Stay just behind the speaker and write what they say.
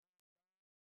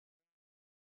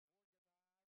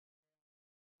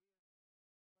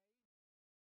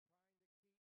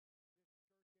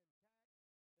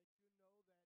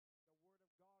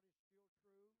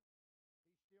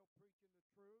preaching the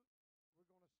truth.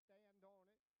 We're going to stand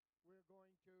on it. We're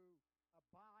going to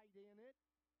abide in it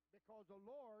because the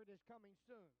Lord is coming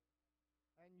soon.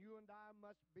 And you and I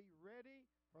must be ready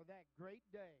for that great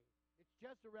day. It's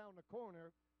just around the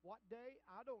corner. What day?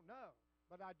 I don't know.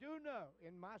 But I do know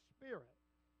in my spirit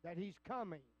that He's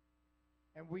coming,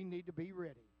 and we need to be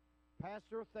ready.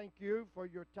 Pastor, thank you for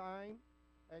your time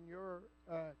and your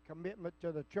commitment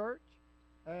to the church,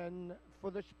 and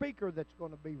for the speaker that's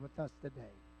going to be with us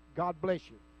today. God bless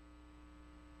you.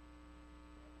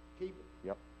 Keep it.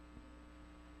 Yep.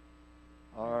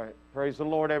 All right. Praise the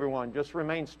Lord, everyone. Just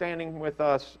remain standing with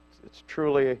us. It's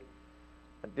truly,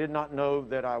 I did not know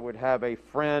that I would have a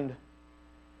friend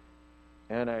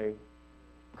and a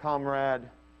comrade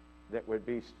that would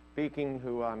be speaking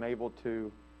who I'm able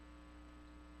to,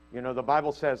 you know, the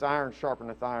Bible says iron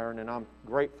sharpeneth iron, and I'm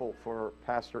grateful for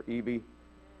Pastor Eby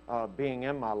being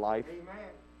in my life.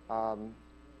 Amen.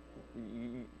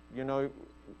 You know,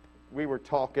 we were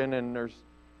talking, and there's,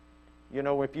 you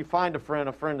know, if you find a friend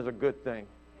is a good thing.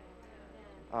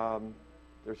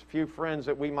 There's few friends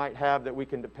that we might have that we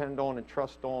can depend on and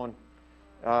trust on.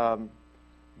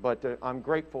 But I'm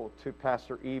grateful to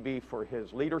Pastor Eby for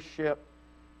his leadership,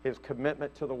 his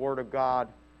commitment to the Word of God,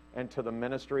 and to the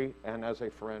ministry, and as a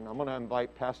friend. I'm going to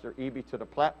invite Pastor Eby to the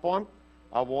platform.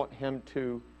 I want him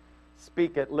to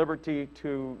speak at liberty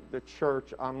to the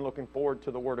church. I'm looking forward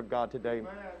to the Word of God today.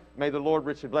 Amen. May the Lord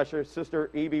richly bless you.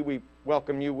 Sister Eby, we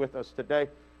welcome you with us today.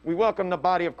 We welcome the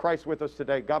body of Christ with us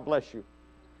today. God bless you.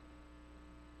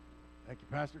 Thank you,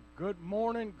 Pastor. Good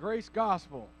morning, Grace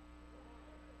Gospel.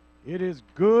 It is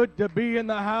good to be in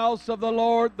the house of the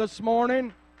Lord this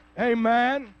morning.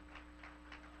 Amen.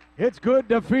 It's good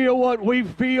to feel what we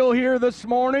feel here this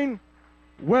morning.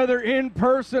 Whether in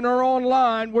person or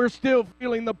online, we're still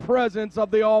feeling the presence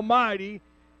of the Almighty,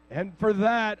 and for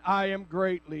that I am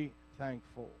greatly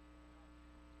thankful.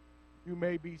 You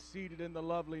may be seated in the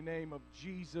lovely name of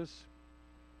Jesus.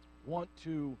 Want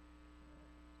to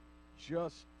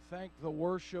just thank the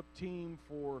worship team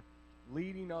for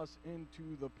leading us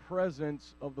into the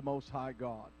presence of the Most High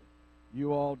God.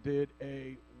 You all did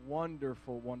a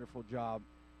wonderful, wonderful job.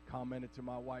 Commented to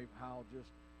my wife how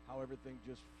everything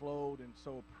just flowed, and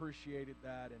so appreciated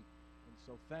that, and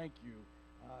so thank you.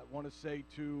 I want to say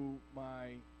to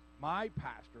my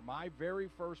pastor, my very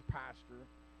first pastor,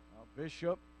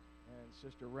 Bishop and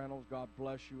Sister Reynolds, God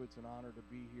bless you. It's an honor to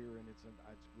be here, and it's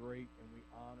great, and we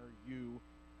honor you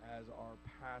as our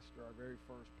pastor, our very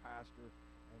first pastor.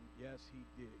 And yes, he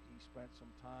did. He spent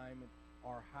some time in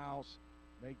our house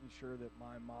making sure that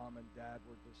my mom and dad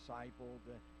were discipled.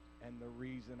 And the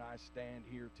reason I stand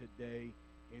here today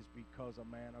is because a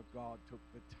man of God took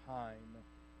the time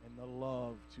and the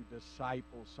love to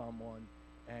disciple someone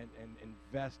and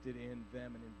invested in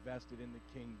them and invested in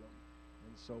the kingdom.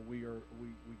 And so we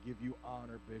give you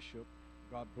honor, Bishop.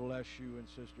 God bless you, and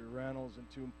Sister Reynolds, and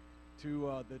to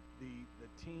the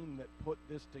team that put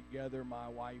this together, my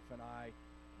wife and I,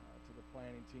 to the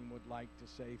planning team, would like to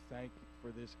say thank you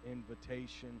for this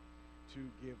invitation to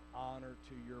give honor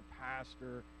to your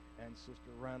pastor and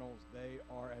Sister Reynolds. They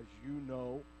are, as you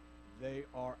know, they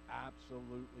are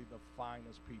absolutely the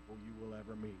finest people you will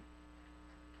ever meet.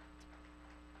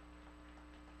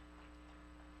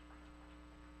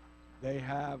 They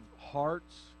have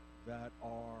hearts that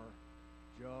are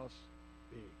just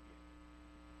big.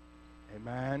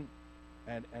 Amen.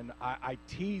 And I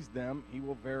tease them. He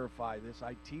will verify this.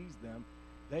 I tease them.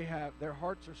 Their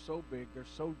hearts are so big. They're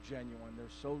so genuine. They're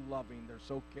so loving. They're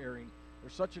so caring. They're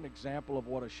such an example of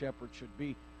what a shepherd should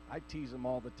be. I tease them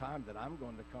all the time that I'm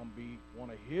going to come be one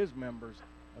of his members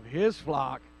of his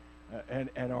flock,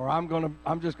 or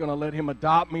I'm just going to let him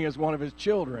adopt me as one of his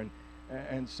children.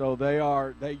 And so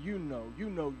you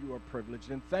know you are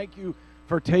privileged. And thank you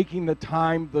for taking the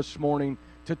time this morning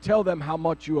to tell them how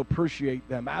much you appreciate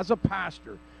them. As a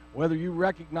pastor, whether you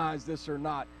recognize this or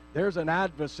not, there's an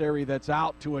adversary that's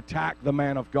out to attack the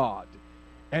man of God.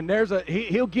 And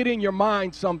he'll get in your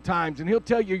mind sometimes, and he'll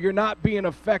tell you you're not being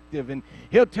effective, and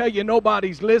he'll tell you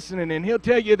nobody's listening, and he'll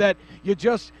tell you that you're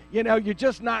just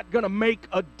not going to make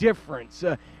a difference.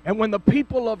 And when the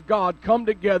people of God come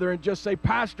together and just say,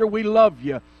 Pastor, we love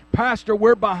you. Pastor,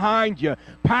 we're behind you.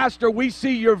 Pastor, we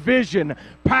see your vision.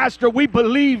 Pastor, we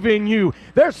believe in you.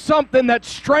 There's something that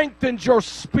strengthens your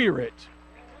spirit.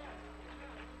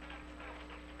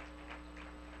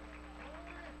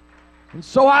 And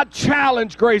so I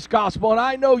challenge Grace Gospel, and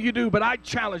I know you do, but I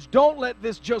challenge, don't let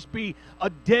this just be a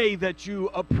day that you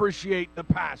appreciate the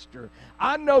pastor.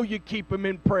 I know you keep him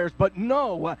in prayers, but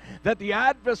know that the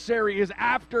adversary is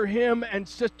after him and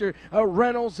Sister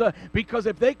Reynolds, because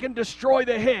if they can destroy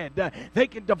the head, they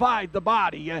can divide the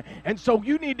body. And so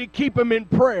you need to keep him in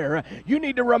prayer. You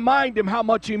need to remind him how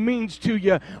much he means to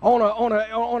you on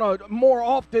a more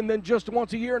often than just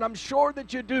once a year, and I'm sure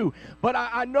that you do. But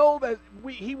I know that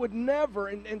he would never,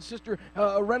 and Sister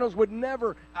Reynolds would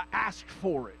never ask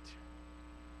for it.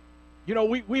 You know,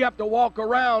 we have to walk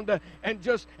around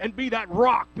and be that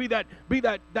rock, be that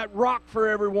rock for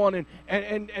everyone,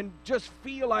 and just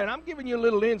feel like, and I'm giving you a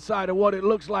little insight of what it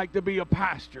looks like to be a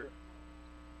pastor.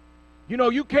 You know,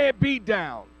 you can't be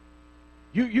down.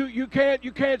 You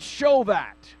can't show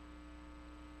that.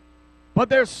 But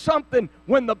there's something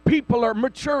when the people are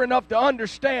mature enough to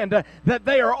understand that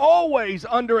they are always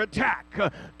under attack,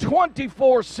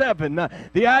 24/7.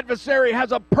 The adversary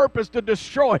has a purpose to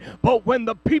destroy. But when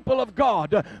the people of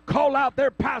God call out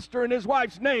their pastor and his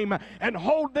wife's name and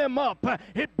hold them up,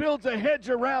 it builds a hedge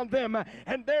around them,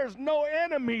 and there's no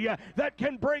enemy that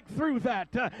can break through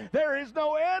that. There is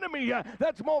no enemy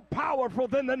that's more powerful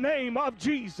than the name of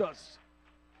Jesus.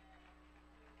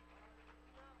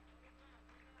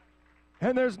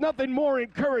 And there's nothing more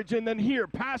encouraging than here,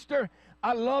 Pastor,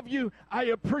 I love you. I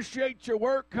appreciate your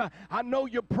work. I know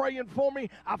you're praying for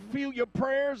me. I feel your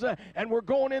prayers, and we're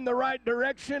going in the right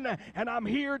direction, and I'm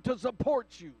here to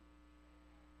support you.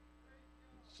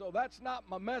 So that's not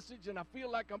my message, and I feel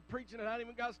like I'm preaching, and I haven't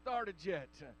even got started yet.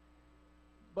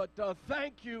 But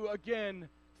thank you again.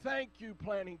 Thank you,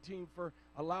 planning team, for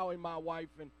allowing my wife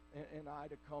and I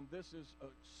to come. This is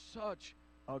such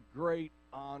a great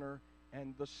honor.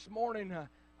 And this morning,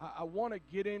 I want to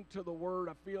get into the Word.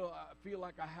 I feel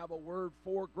like I have a word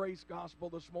for Grace Gospel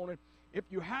this morning. If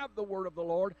you have the Word of the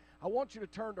Lord, I want you to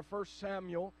turn to 1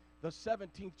 Samuel, the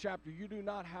 17th chapter. You do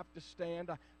not have to stand.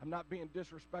 I'm not being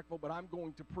disrespectful, but I'm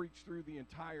going to preach through the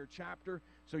entire chapter,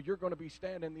 so you're going to be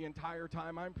standing the entire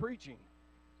time I'm preaching.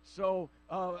 So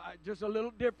just a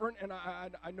little different, and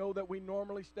I know that we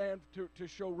normally stand to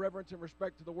show reverence and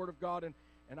respect to the Word of God, and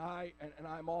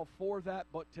I'm all for that,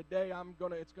 but today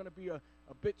it's gonna be a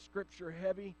bit scripture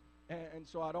heavy, and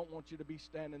so I don't want you to be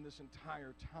standing this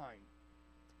entire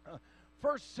time.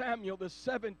 1 Samuel, the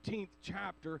 17th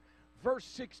chapter, verse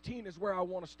 16 is where I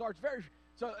want to start.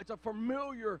 It's a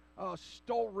familiar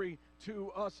story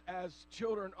to us as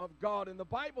children of God, and the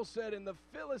Bible said, "And the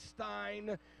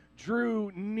Philistine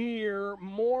drew near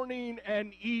morning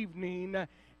and evening,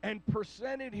 and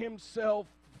presented himself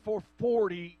for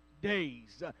 40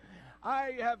 days."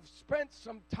 I have spent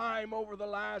some time over the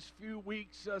last few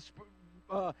weeks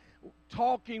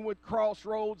talking with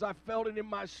Crossroads. I felt it in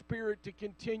my spirit to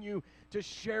continue to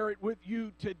share it with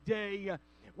you today.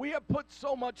 We have put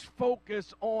so much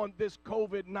focus on this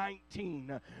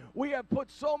COVID-19. We have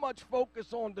put so much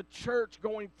focus on the church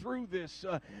going through this.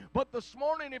 But this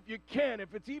morning, if you can,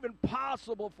 if it's even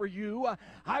possible for you,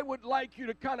 I would like you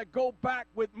to kind of go back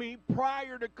with me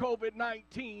prior to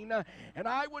COVID-19, and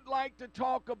I would like to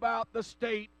talk about the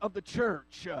state of the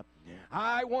church.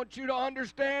 I want you to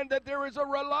understand that there is a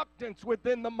reluctance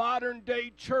within the modern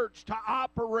day church to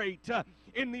operate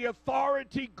in the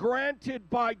authority granted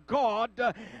by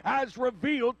God as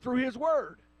revealed through His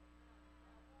Word.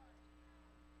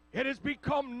 It has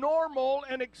become normal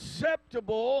and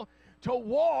acceptable to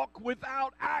walk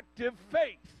without active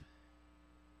faith.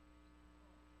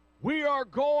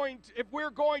 If we're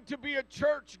going to be a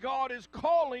church God is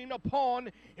calling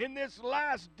upon in this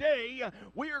last day,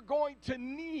 we are going to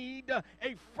need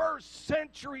a first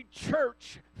century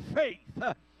church faith.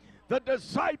 The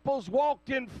disciples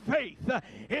walked in faith.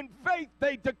 In faith,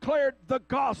 they declared the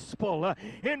gospel.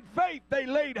 In faith, they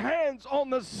laid hands on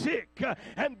the sick,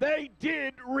 and they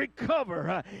did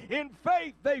recover. In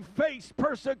faith, they faced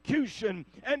persecution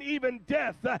and even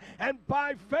death, and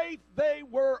by faith, they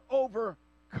were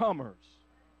overcomers.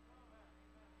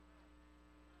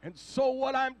 And so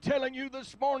what I'm telling you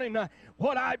this morning,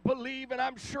 what I believe, and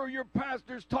I'm sure your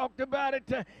pastors talked about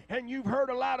it, and you've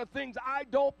heard a lot of things, I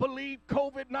don't believe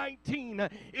COVID-19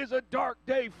 is a dark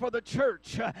day for the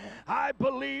church. I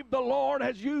believe the Lord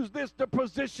has used this to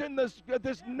position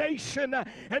this nation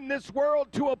and this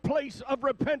world to a place of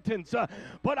repentance.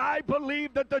 But I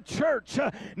believe that the church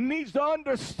needs to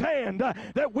understand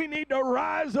that we need to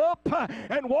rise up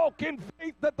and walk in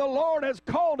faith that the Lord has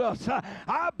called us.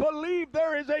 I believe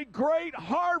there is a great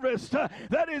harvest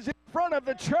that is in front of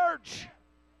the church.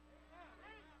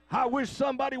 I wish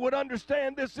somebody would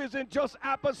understand this isn't just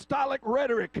apostolic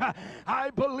rhetoric. I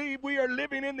believe we are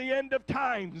living in the end of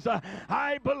times.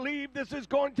 I believe this is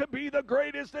going to be the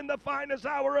greatest and the finest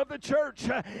hour of the church.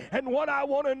 And what I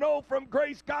want to know from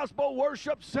Grace Gospel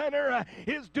Worship Center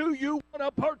is, do you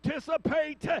want to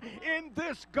participate in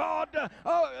this God-ordained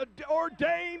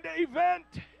event?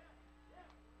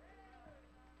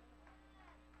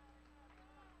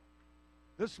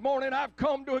 This morning I've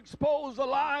come to expose a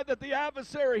lie that the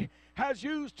adversary has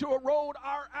used to erode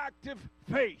our active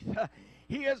faith.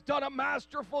 He has done a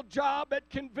masterful job at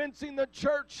convincing the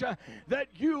church that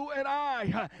you and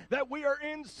I, that we are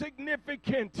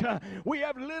insignificant, we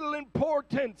have little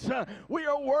importance, we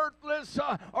are worthless,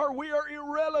 or we are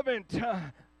irrelevant.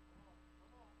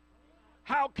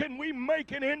 How can we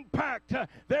make an impact?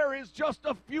 There is just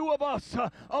a few of us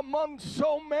among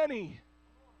so many.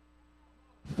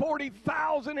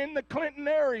 40,000 in the Clinton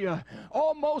area,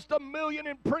 almost 1 million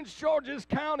in Prince George's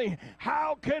County.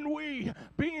 How can we,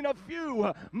 being a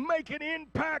few, make an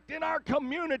impact in our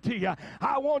community?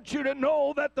 I want you to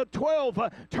know that the 12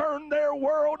 turned their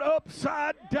world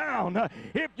upside down.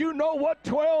 If you know what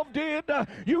 12 did,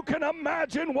 you can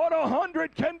imagine what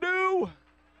 100 can do.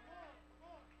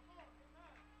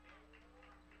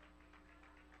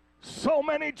 So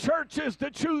many churches to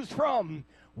choose from.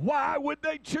 Why would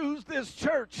they choose this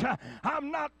church?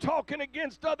 I'm not talking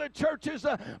against other churches,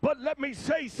 but let me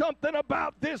say something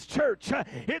about this church.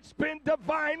 It's been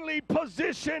divinely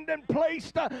positioned and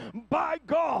placed by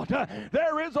God.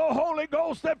 There is a Holy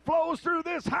Ghost that flows through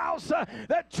this house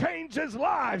that changes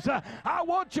lives. I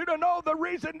want you to know the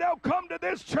reason they'll come to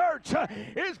this church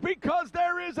is because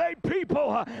there is a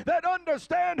people that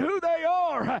understand who they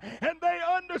are, and they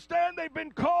understand they've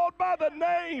been called by the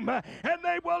name, and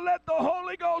they will let the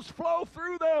Holy Ghost flow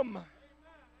through them.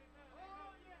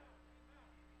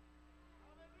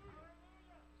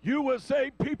 You will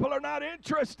say people are not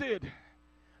interested.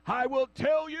 I will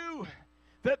tell you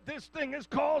that this thing has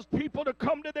caused people to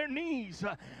come to their knees.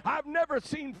 I've never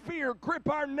seen fear grip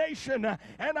our nation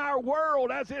and our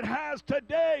world as it has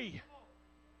today.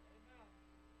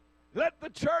 Let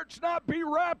the church not be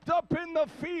wrapped up in the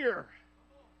fear,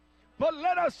 but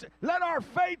let our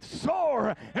faith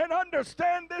soar and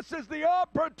understand this is the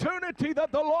opportunity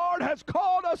that the Lord has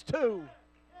called us to.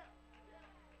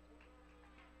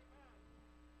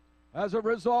 As a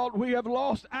result, we have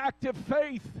lost active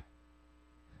faith.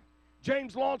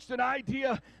 James launched an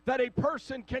idea that a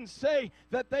person can say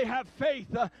that they have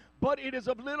faith, but it is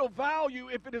of little value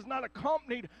if it is not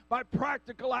accompanied by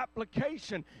practical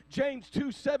application. James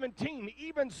 2:17,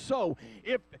 even so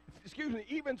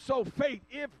faith,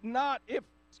 if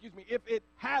it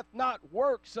hath not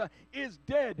works, is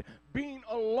dead, being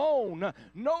alone.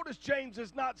 Notice James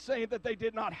is not saying that they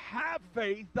did not have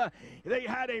faith. They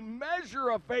had a measure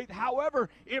of faith. However,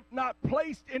 if not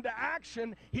placed into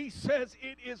action, he says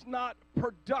it is not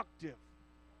productive.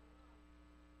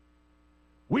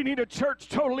 We need a church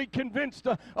totally convinced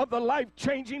of the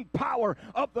life-changing power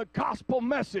of the gospel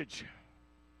message.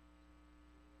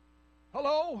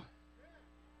 Hello?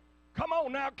 Come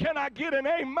on now, can I get an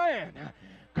amen?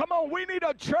 Come on, we need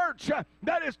a church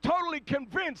that is totally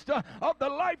convinced of the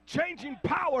life-changing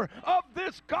power of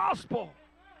this gospel.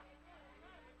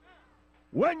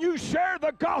 When you share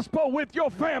the gospel with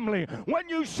your family, when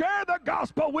you share the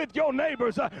gospel with your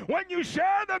neighbors, when you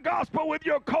share the gospel with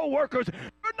your co-workers,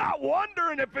 you're not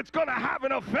wondering if it's going to have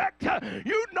an effect.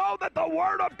 You know that the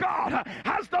Word of God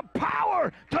has the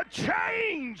power to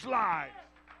change lives.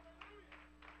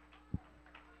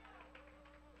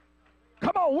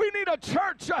 Come on, we need a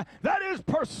church that is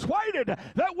persuaded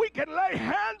that we can lay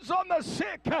hands on the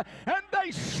sick and they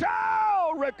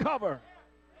shall recover.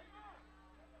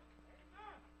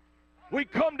 We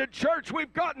come to church,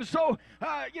 we've gotten so,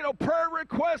 prayer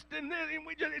requests, and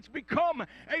it's become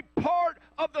a part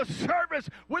of the service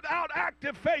without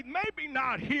active faith. Maybe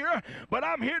not here, but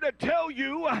I'm here to tell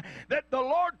you that the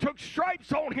Lord took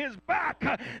stripes on his back,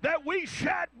 that we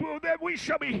shall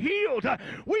be healed.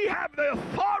 We have the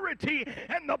authority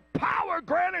and the power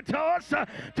granted to us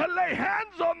to lay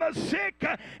hands on the sick,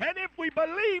 and if we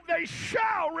believe, they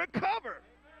shall recover.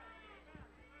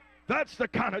 That's the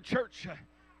kind of church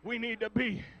we need to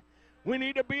be. We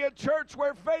need to be a church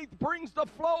where faith brings the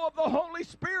flow of the Holy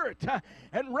Spirit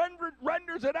and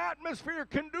renders an atmosphere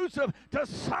conducive to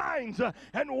signs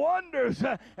and wonders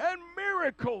and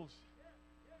miracles.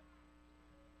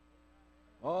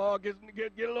 Oh, get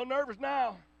a little nervous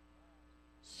now.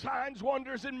 signs,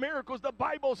 wonders, and miracles. The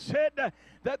Bible said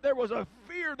that there was a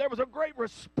fear, there was a great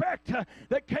respect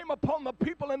that came upon the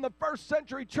people in the first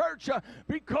century church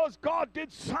because God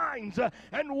did signs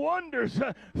and wonders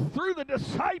through the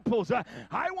disciples.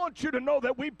 I want you to know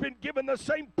that we've been given the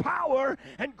same power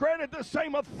and granted the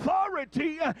same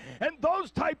authority, and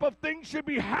those type of things should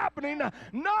be happening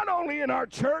not only in our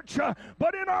church,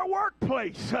 but in our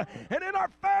workplace and in our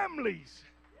families.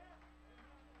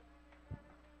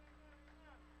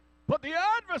 But the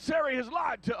adversary has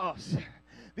lied to us.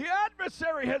 The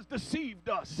adversary has deceived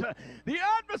us. The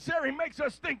adversary makes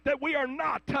us think that we are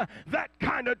not that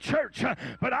kind of church.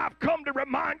 But I've come to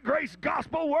remind Grace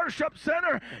Gospel Worship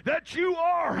Center that you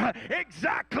are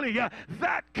exactly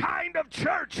that kind of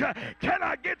church. Can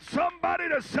I get somebody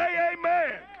to say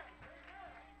amen?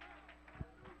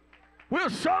 Will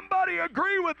somebody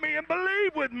agree with me and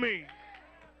believe with me?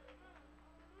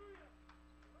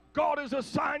 God has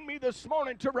assigned me this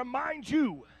morning to remind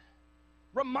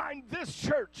this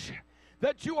church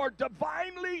that you are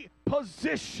divinely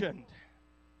positioned.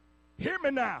 Hear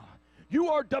me now. You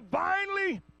are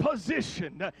divinely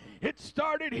positioned. It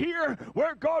started here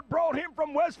where God brought him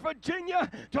from West Virginia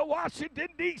to Washington,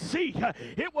 D.C.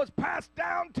 It was passed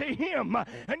down to him,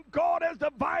 and God has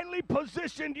divinely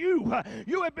positioned you.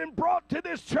 You have been brought to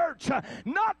this church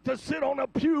not to sit on a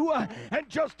pew and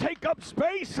just take up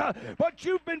space, but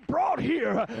you've been brought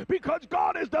here because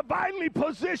God has divinely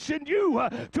positioned you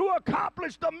to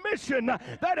accomplish the mission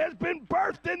that has been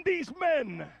birthed in these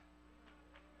men.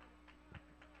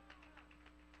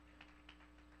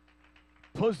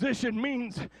 Position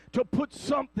means to put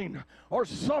something or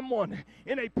someone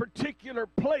in a particular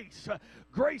place.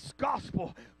 Grace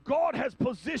Gospel, God has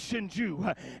positioned you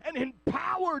and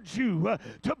empowered you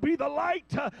to be the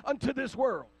light unto this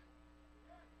world.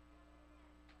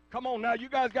 Come on now, you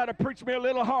guys got to preach me a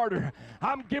little harder.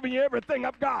 I'm giving you everything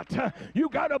I've got. You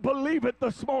got to believe it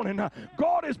this morning.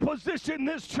 God has positioned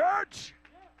this church.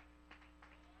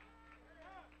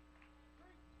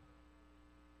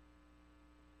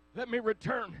 Let me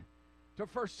return to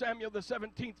 1 Samuel, the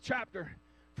 17th chapter.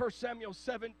 1 Samuel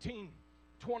 17,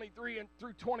 23 and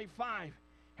through 25.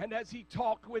 And as he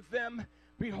talked with them,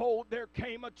 behold, there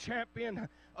came a champion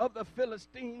of the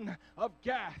Philistine of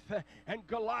Gath, and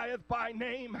Goliath by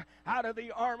name, out of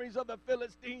the armies of the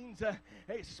Philistines,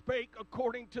 he spake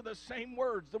according to the same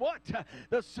words. What?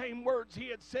 The same words he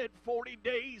had said 40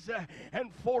 days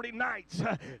and 40 nights.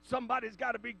 Somebody's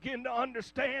got to begin to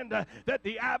understand that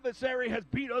the adversary has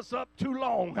beat us up too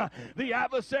long. The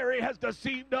adversary has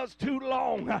deceived us too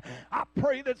long. I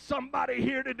pray that somebody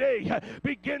here today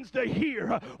begins to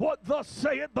hear what thus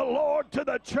saith the Lord to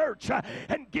the church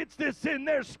and gets this in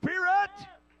their spirit.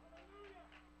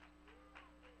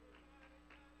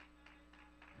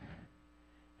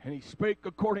 And he spake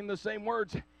according to the same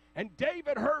words, and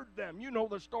David heard them. You know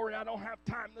the story. I don't have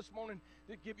time this morning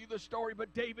to give you the story,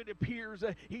 but David appears.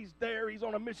 He's there. He's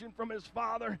on a mission from his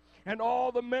father. And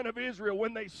all the men of Israel,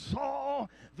 when they saw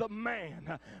the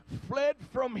man, fled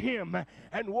from him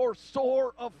and were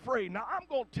sore afraid. Now, I'm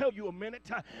going to tell you a minute.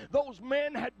 Those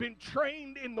men had been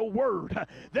trained in the word.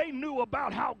 They knew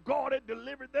about how God had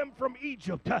delivered them from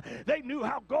Egypt. They knew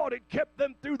how God had kept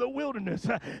them through the wilderness.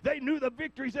 They knew the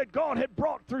victories that God had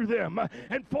brought through them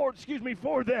and for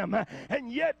them.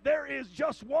 And yet there is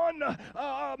just one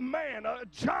man, a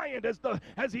giant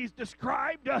as he's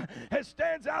described, as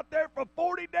stands out there for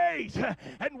 40 days.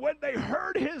 And when they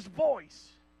heard his voice,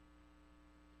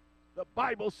 the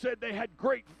Bible said they had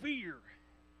great fear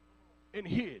and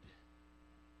hid.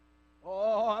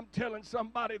 Oh, I'm telling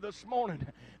somebody this morning,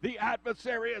 the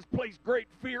adversary has placed great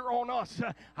fear on us.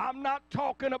 I'm not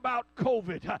talking about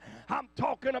COVID. I'm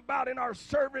talking about in our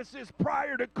services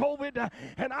prior to COVID.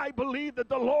 And I believe that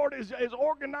the Lord has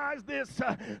organized this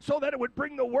so that it would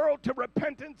bring the world to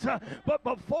repentance. But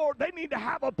before, they need to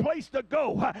have a place to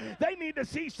go. They need to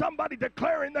see somebody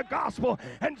declaring the gospel.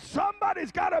 And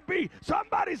somebody's not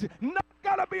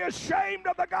got to be ashamed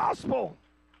of the gospel.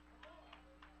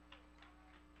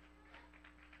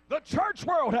 The church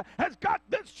world has got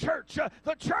this church.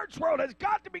 The church world has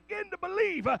got to begin to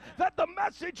believe that the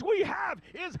message we have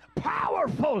is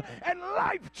powerful and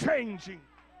life-changing.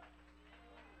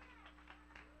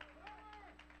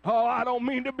 Oh, I don't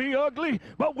mean to be ugly,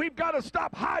 but we've got to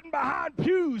stop hiding behind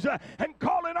pews and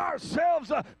calling ourselves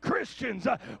Christians.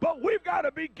 But we've got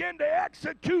to begin to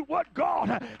execute what God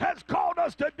has called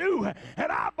us to do.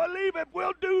 And I believe if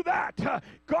we'll do that,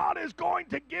 God is going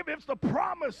to give us the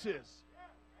promises.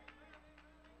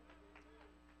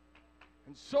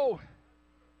 And so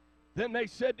then they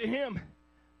said to him,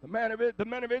 the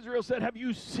men of Israel said, have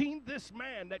you seen this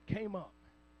man that came up?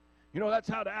 You know, that's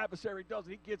how the adversary does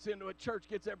it. He gets into a church,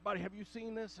 gets everybody, have you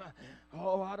seen this?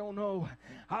 Oh, I don't know.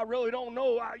 I really don't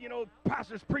know.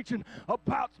 Pastor's preaching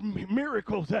about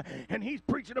miracles, and he's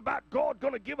preaching about God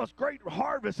going to give us great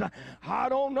harvest. I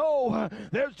don't know.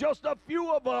 There's just a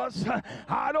few of us.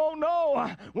 I don't know.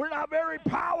 We're not very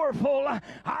powerful.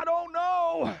 I don't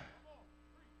know.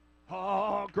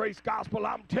 Oh, Grace Gospel,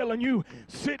 I'm telling you,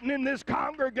 sitting in this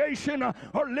congregation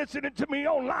or listening to me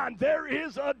online, there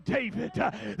is a David.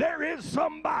 There is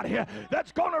somebody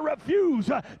that's going to refuse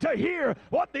to hear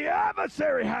what the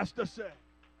adversary has to say.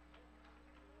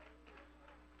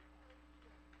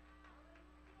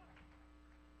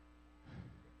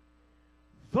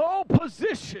 Though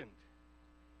positioned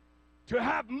to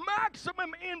have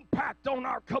maximum impact on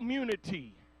our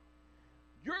community,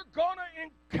 you're going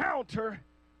to encounter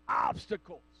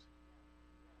obstacles.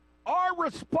 Our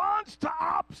response to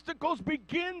obstacles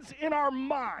begins in our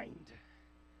mind.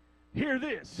 Hear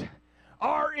this.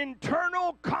 Our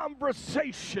internal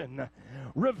conversation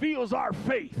reveals our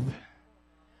faith.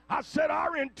 I said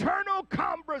our internal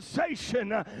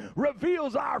conversation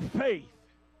reveals our faith.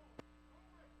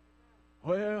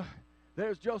 Well,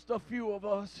 there's just a few of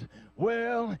us.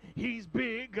 Well, he's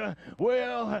big.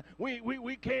 Well,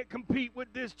 we can't compete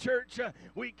with this church.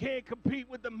 We can't compete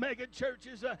with the mega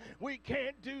churches. We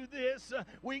can't do this.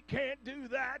 We can't do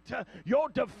that. You're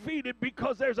defeated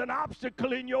because there's an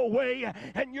obstacle in your way,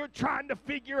 and you're trying to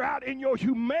figure out in your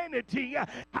humanity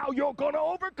how you're going to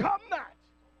overcome that.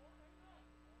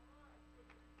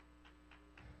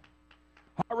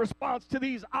 Our response to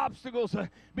these obstacles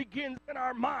begins in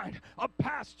our mind. A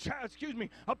past challenge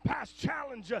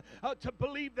to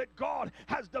believe that God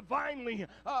has divinely,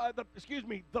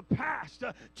 the past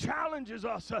challenges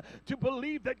us to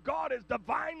believe that God has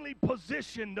divinely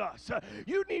positioned us.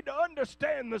 You need to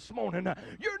understand this morning,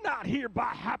 you're not here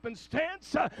by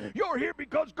happenstance. You're here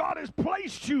because God has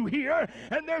placed you here,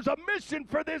 and there's a mission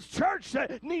for this church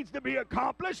that needs to be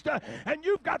accomplished, and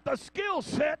you've got the skill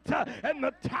set and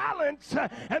the talents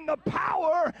and the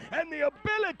power and the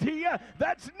ability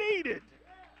that's needed.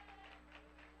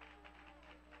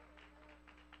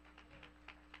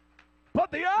 But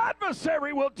the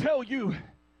adversary will tell you,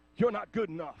 you're not good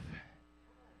enough.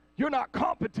 You're not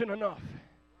competent enough.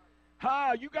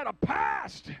 You got a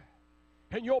past,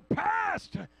 and your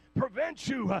past prevents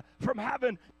you from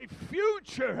having a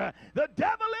future. The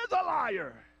devil is a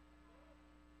liar.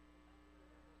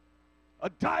 A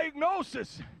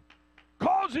diagnosis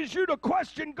causes you to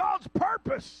question God's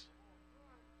purpose.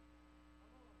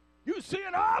 You see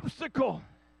an obstacle.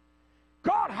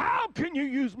 God, how can you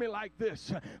use me like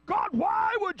this? God,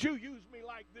 why would you use me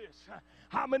like this?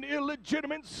 I'm an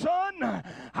illegitimate son.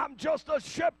 I'm just a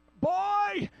shepherd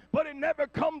boy, but it never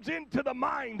comes into the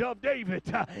mind of David.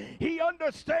 He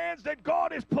understands that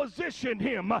God has positioned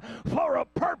him for a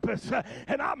purpose,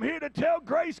 and I'm here to tell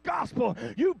Grace Gospel,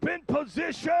 you've been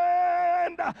positioned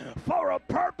for a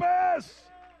purpose.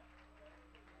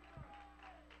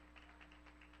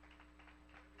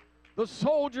 The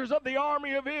soldiers of the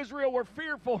army of Israel were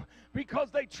fearful because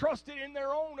they trusted in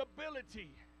their own ability.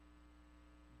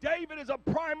 David is a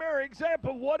primary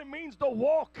example of what it means to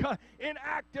walk in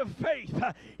active faith.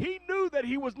 He knew that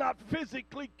he was not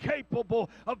physically capable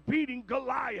of beating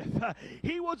Goliath.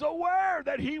 He was aware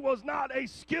that he was not a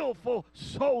skillful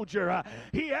soldier.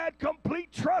 He had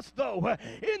complete trust, though,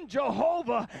 in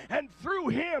Jehovah, and through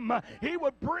him, he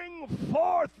would bring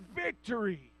forth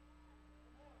victory.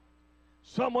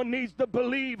 Someone needs to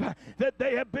believe that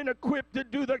they have been equipped to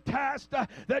do the task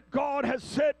that God has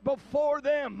set before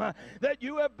them, that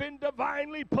you have been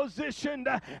divinely positioned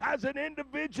as an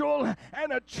individual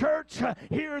and a church,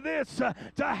 hear this,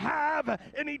 to have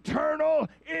an eternal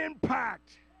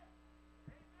impact.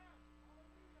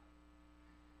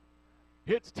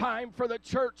 It's time for the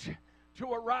church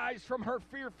to arise from her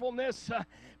fearfulness,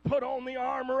 put on the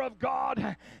armor of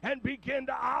God, and begin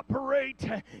to operate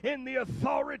in the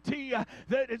authority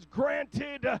that is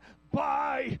granted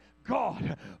by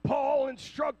God. Paul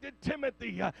instructed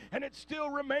Timothy, and it still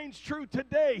remains true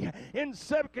today in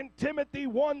 2 Timothy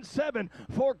 1:7,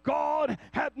 for God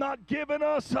hath not given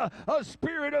us a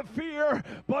spirit of fear,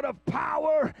 but of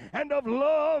power and of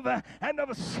love and of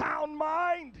a sound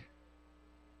mind.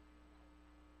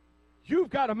 You've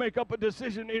got to make up a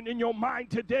decision in your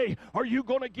mind today. Are you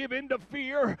going to give in to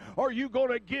fear, or are you going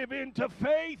to give in to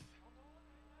faith?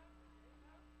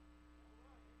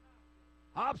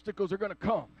 Obstacles are going to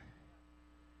come.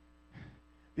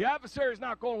 The adversary is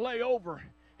not going to lay over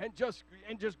and just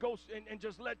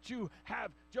let you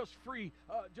have just free,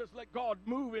 just let God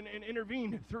move and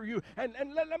intervene through you. And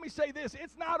let me say this,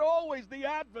 it's not always the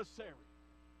adversary.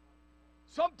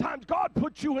 Sometimes God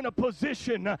puts you in a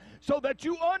position so that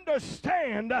you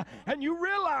understand and you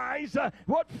realize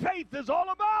what faith is all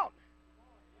about.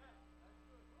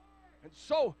 And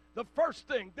so the first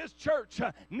thing, this church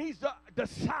needs to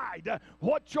decide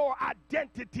what your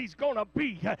identity's going to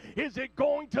be. Is it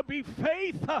going to be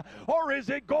faith or is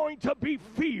it going to be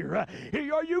fear?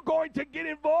 Are you going to get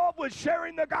involved with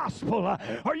sharing the gospel?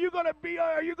 Are you going to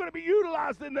be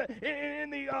utilized in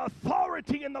the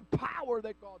authority and the power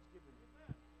that God's given you?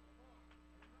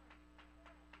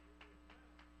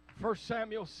 1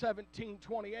 Samuel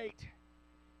 17:28.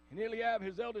 And Eliab,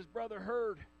 his eldest brother,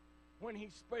 heard when he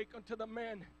spake unto the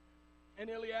men, and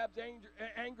Eliab's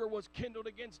anger was kindled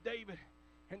against David,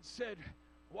 and said,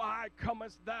 Why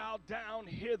comest thou down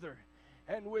hither?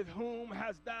 And with whom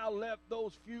hast thou left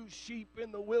those few sheep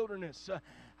in the wilderness?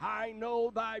 I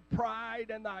know thy pride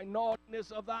and thy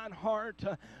naughtiness of thine heart,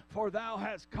 for thou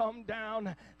hast come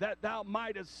down that thou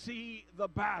mightest see the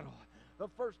battle. The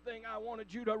first thing I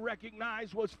wanted you to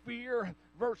recognize was fear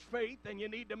versus faith, and you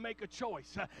need to make a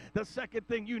choice. The second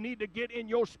thing you need to get in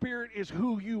your spirit is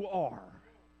who you are.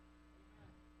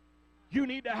 You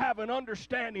need to have an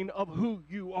understanding of who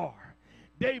you are.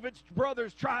 David's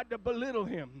brothers tried to belittle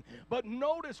him, but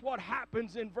notice what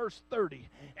happens in verse 30.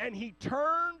 And he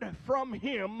turned from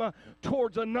him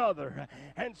towards another,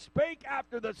 and spake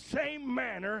after the same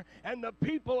manner, and the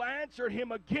people answered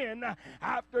him again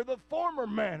after the former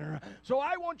manner. So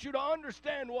I want you to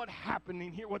understand what's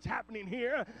happening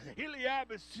here.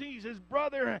 Eliab sees his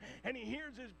brother, and he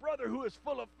hears his brother who is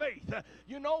full of faith.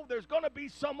 You know, there's going to be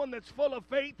someone that's full of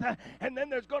faith, and then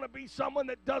there's going to be someone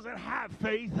that doesn't have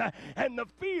faith. And the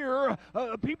fear,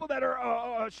 people that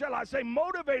are, shall I say,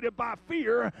 motivated by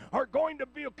fear are going to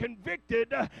feel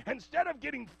convicted. Instead of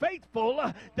getting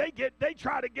faithful, they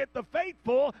try to get the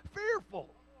faithful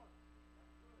fearful.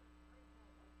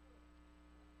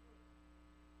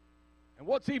 And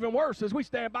what's even worse is we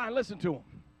stand by and listen to them.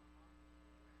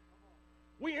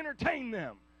 We entertain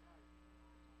them.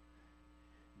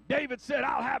 David said,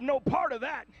 I'll have no part of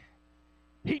that.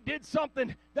 He did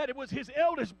something that it was his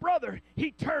eldest brother. He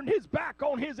turned his back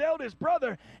on his eldest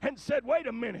brother and said, wait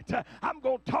a minute, I'm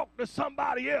going to talk to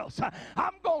somebody else.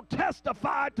 I'm going to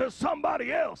testify to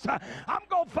somebody else. I'm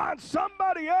going to find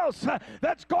somebody else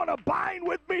that's going to bind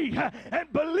with me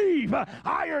and believe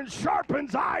iron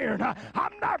sharpens iron.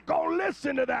 I'm not going to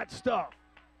listen to that stuff.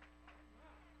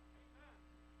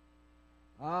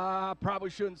 I probably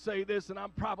shouldn't say this, and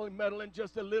I'm probably meddling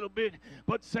just a little bit,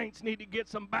 but saints need to get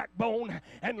some backbone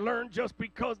and learn just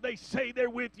because they say they're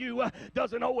with you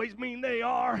doesn't always mean they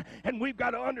are. And we've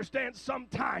got to understand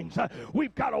sometimes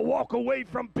we've got to walk away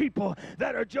from people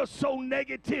that are just so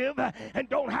negative and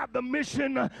don't have the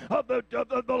mission of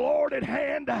the Lord at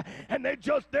hand, and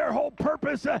their whole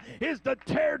purpose is to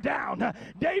tear down.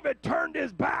 David turned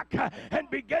his back and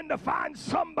began to find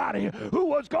somebody who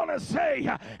was going to say,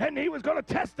 and he was going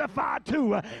to testify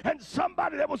to, and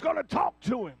somebody that was going to talk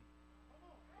to him.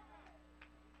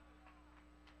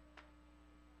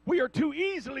 We are too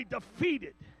easily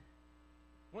defeated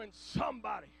when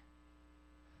somebody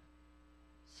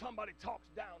talks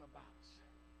down about us.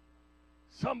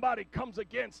 Somebody comes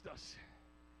against us.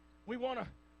 We want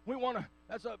to,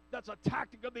 that's a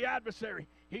tactic of the adversary.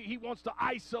 He wants to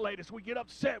isolate us. We get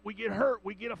upset, we get hurt,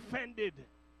 we get offended.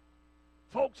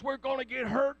 Folks, we're going to get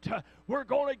hurt. We're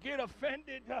going to get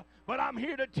offended. But I'm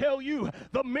here to tell you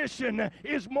the mission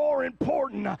is more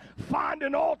important. Find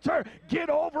an altar, get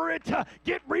over it,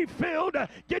 get refilled,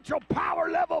 get your power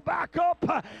level back up,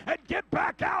 and get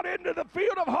back out into the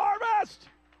field of harvest.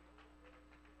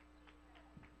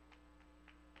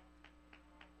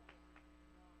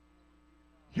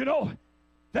 You know,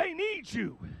 they need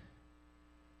you.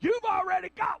 You've already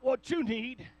got what you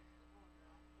need.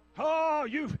 Oh,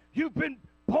 you've been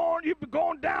born, you've been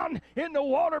going down in the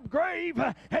water grave,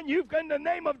 and you've, in the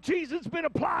name of Jesus, been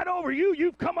applied over you.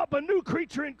 You've come up a new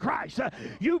creature in Christ.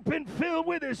 You've been filled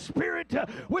with His Spirit,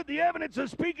 with the evidence of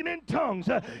speaking in tongues.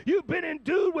 You've been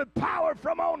endued with power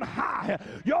from on high.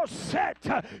 You're set.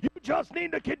 You just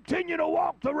need to continue to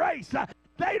walk the race.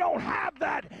 They don't have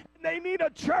that. They need a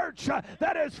church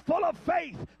that is full of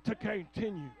faith to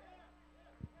continue.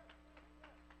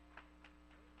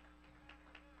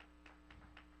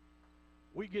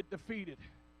 We get defeated.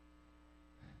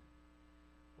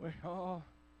 Oh,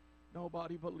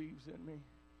 nobody believes in me.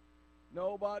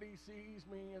 Nobody sees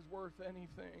me as worth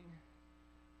anything.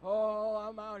 Oh,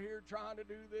 I'm out here trying to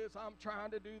do this. I'm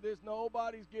trying to do this.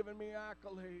 Nobody's giving me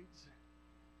accolades.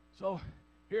 So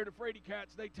here the fraidy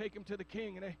cats, they take him to the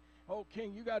king, and oh,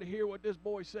 king, you got to hear what this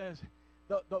boy says.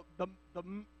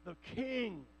 The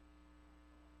king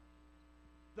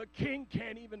The king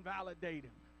can't even validate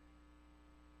him.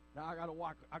 Now I gotta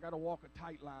walk a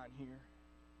tight line here.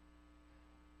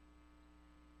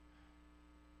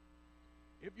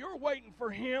 If you're waiting for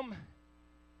him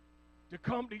to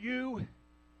come to you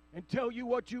and tell you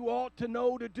what you ought to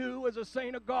know to do as a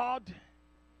saint of God,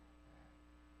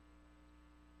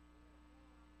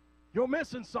 you're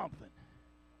missing something.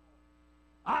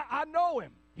 I know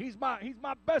him. He's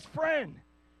my best friend.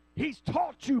 He's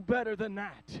taught you better than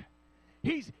that.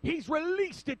 He's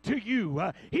released it to you.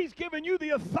 He's given you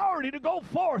the authority to go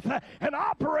forth and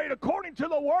operate according to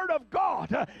the Word of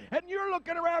God. And you're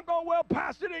looking around going, well,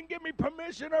 Pastor didn't give me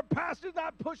permission, or Pastor's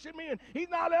not pushing me, and he's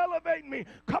not elevating me.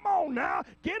 Come on now.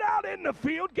 Get out in the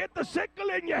field, get the sickle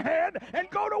in your hand, and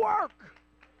go to work.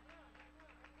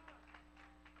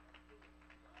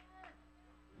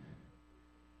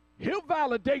 He'll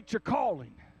validate your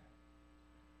calling.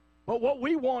 But what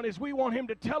we want is we want him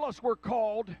to tell us we're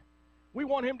called. We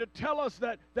want him to tell us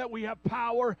that we have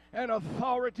power and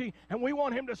authority, and we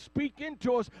want him to speak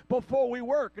into us before we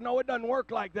work. No, it doesn't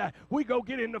work like that. We go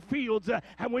get in the fields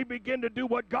and we begin to do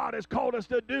what God has called us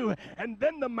to do, and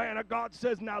then the man of God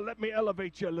says, now let me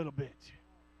elevate you a little bit.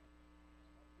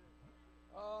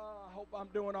 I hope I'm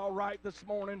doing all right this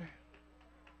morning.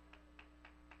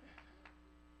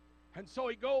 And so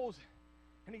he goes,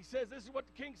 and he says, this is what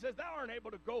the king says, thou art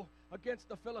able to go against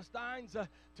the Philistines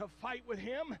to fight with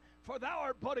him, for thou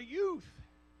art but a youth.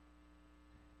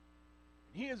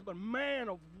 And he is but a man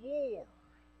of war.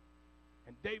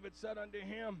 And David said unto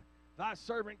him, thy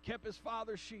servant kept his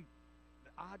father's sheep.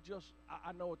 I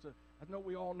know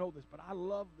we all know this, but I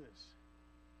love this.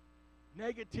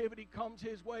 Negativity comes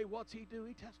his way. What's he do?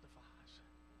 He testifies.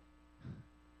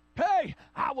 Hey,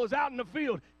 I was out in the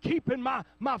field keeping my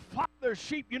father's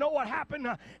sheep. You know what happened?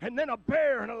 And then a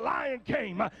bear and a lion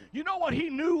came. You know what he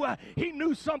knew? He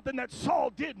knew something that Saul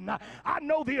didn't. I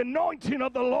know the anointing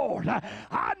of the Lord.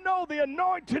 I know the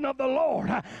anointing of the Lord.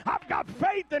 I've got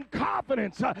faith and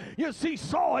confidence. You see,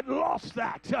 Saul had lost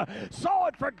that. Saul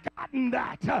had forgotten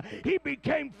that. He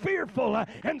became fearful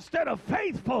instead of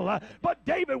faithful. But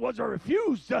David was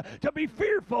refused to be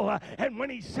fearful. And when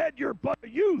he said, you're but a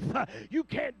youth, you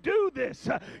can't do this.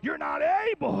 You're not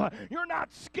able. You're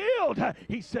not skilled.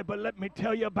 He said, but let me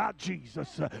tell you about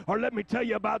Jesus, or let me tell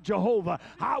you about Jehovah.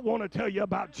 I want to tell you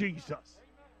about Jesus.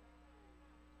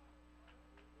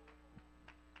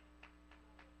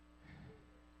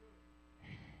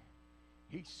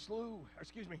 He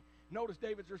notice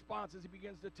David's response as he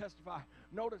begins to testify.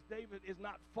 Notice David is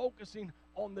not focusing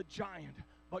on the giant,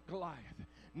 but Goliath.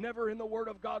 Never in the Word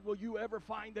of God will you ever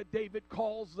find that David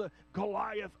calls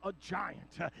Goliath a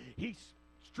giant. He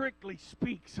strictly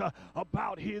speaks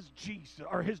about his Jesus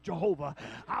or his Jehovah.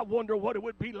 I wonder what it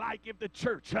would be like if the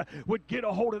church would get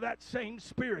a hold of that same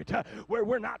spirit where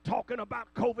we're not talking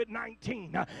about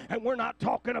COVID-19 and we're not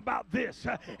talking about this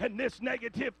and this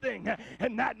negative thing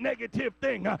and that negative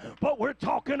thing, but we're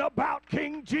talking about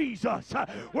King Jesus.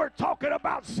 We're talking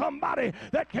about somebody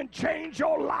that can change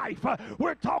your life.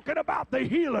 We're talking about the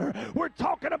healer. We're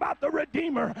talking about the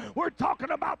redeemer. We're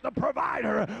talking about the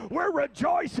provider. We're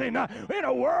rejoicing in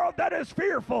a world that is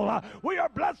fearful. We are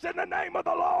blessed in the name of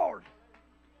the Lord.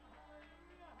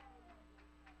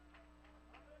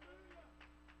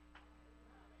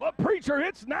 But preacher,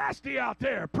 it's nasty out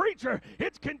there. Preacher,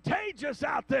 it's contagious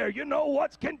out there. You know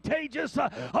what's contagious?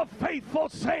 A faithful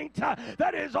saint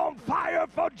that is on fire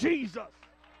for Jesus.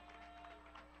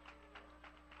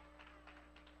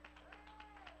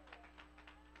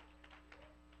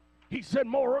 He said,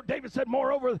 David said,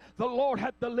 moreover, the Lord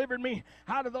hath delivered me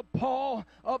out of the paw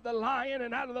of the lion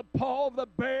and out of the paw of the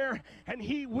bear, and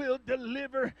he will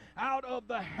deliver out of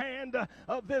the hand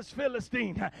of this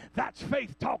Philistine. That's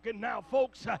faith talking now,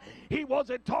 folks. He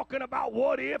wasn't talking about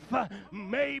what if,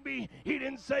 maybe. He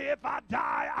didn't say, if I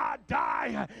die, I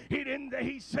die.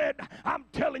 He said, I'm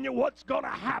telling you what's going to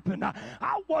happen.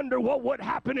 I wonder what would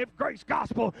happen if Grace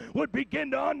Gospel would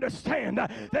begin to understand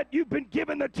that you've been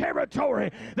given the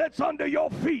territory that's under your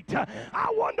feet.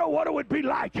 I wonder what it would be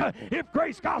like if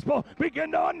Grace Gospel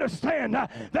began to understand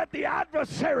that the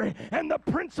adversary and the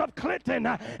Prince of Clinton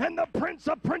and the Prince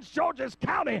of Prince George's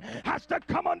County has to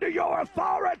come under your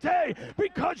authority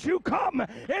because you come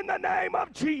in the name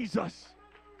of Jesus.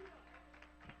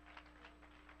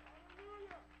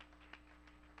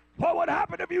 What would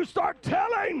happen if you start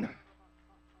telling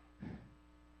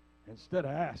instead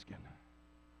of asking?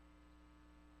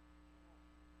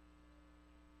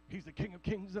 He's the King of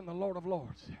Kings and the Lord of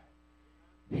Lords.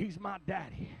 He's my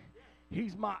daddy.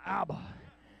 He's my Abba.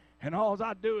 And all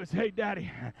I do is, hey,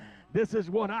 Daddy, this is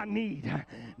what I need.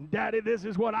 Daddy, this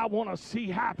is what I want to see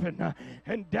happen.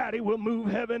 And Daddy will move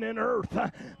heaven and earth.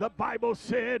 The Bible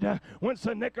said when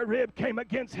Sennacherib came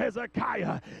against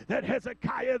Hezekiah, that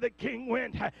Hezekiah the king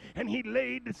went and he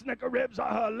laid Sennacherib's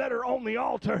letter on the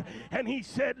altar, and he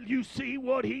said, you see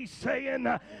what he's saying?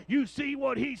 You see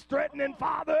what he's threatening,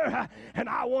 Father? And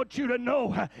I want you to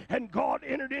know. And God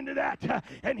entered into that,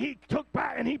 and he took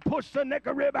back and he pushed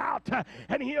Sennacherib out,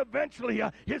 and he eventually,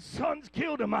 his sons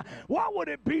killed him. What would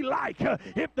it be like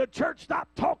if the church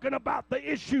stopped talking about the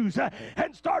issues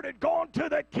and started going to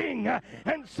the king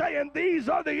and saying, these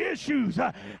are the issues.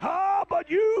 But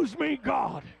use me,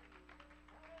 God.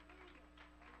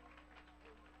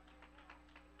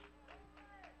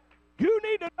 You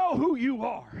need to know who you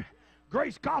are.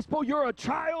 Grace Gospel, you're a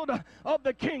child of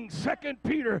the King, 2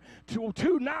 Peter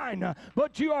 2:9.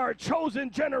 But you are a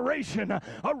chosen generation,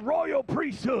 a royal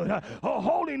priesthood, a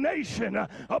holy nation,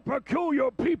 a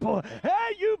peculiar people.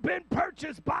 Hey, you've been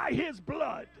purchased by his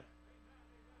blood.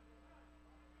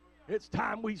 It's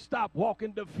time we stop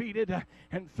walking defeated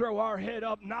and throw our head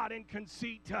up, not in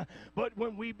conceit, but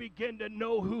when we begin to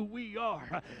know who we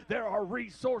are. There are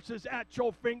resources at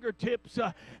your fingertips,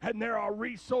 and there are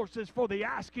resources for the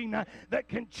asking that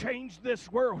can change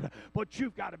this world, but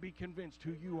you've got to be convinced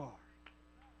who you are.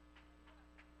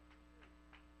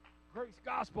 Grace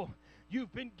Gospel,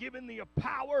 you've been given the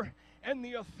power and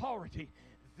the authority.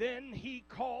 Then he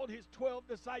called his 12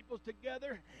 disciples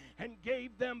together and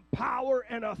gave them power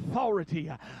and authority.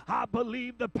 I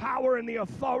believe the power and the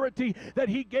authority that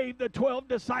he gave the 12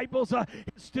 disciples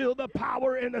is still the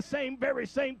power and the very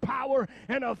same power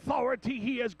and authority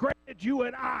he has granted you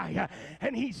and I.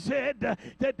 And he said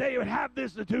that they would have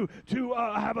this to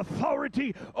have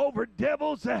authority over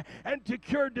devils and to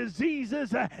cure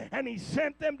diseases. And he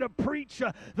sent them to preach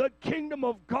the kingdom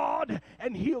of God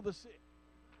and heal the sick.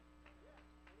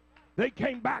 They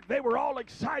came back. They were all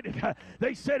excited.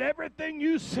 They said, everything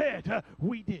you said,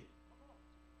 we did.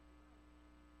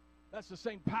 That's the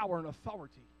same power and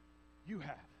authority you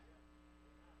have.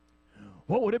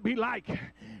 What would it be like?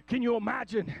 Can you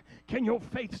imagine? Can your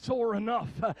faith soar enough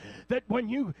that when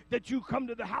you come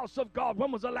to the house of God?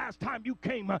 When was the last time you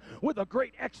came with a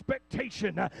great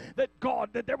expectation that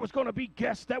there was going to be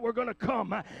guests that were going to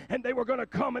come, and they were going to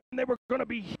come and they were going to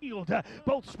be healed,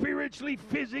 both spiritually,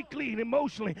 physically, and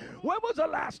emotionally? When was the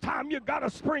last time you got a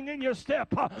spring in your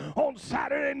step on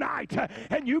Saturday night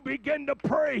and you begin to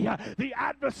pray the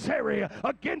adversary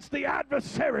against the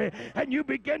adversary, and you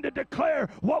begin to declare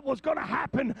what was going to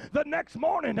happen the next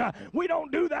morning? We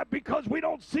don't do that because we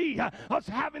don't see us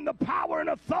having the power and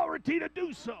authority to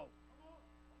do so.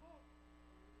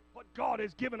 But God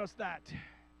has given us that.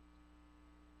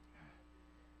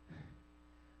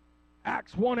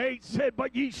 Acts 1:8 said,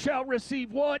 but ye shall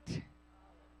receive what?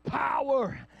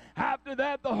 Power. After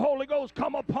that, the Holy Ghost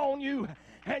come upon you,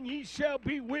 and ye shall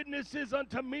be witnesses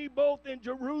unto me both in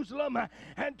Jerusalem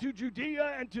and to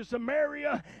Judea and to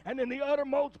Samaria and in the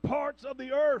uttermost parts of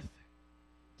the earth.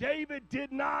 David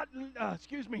did not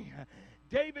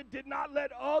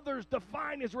let others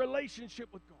define his relationship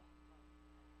with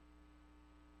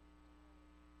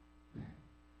God.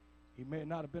 He may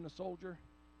not have been a soldier.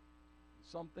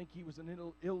 Some think he was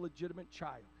an illegitimate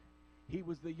child. He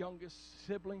was the youngest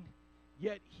sibling,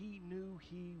 yet he knew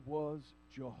he was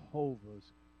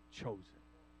Jehovah's chosen.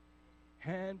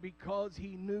 And because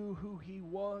he knew who he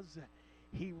was,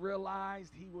 he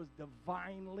realized he was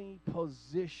divinely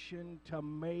positioned to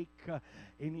make an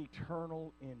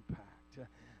eternal impact.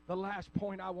 The last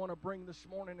point I want to bring this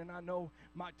morning, and I know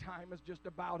my time is just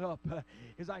about up,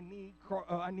 is I need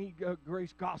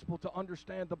Grace Gospel to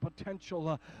understand the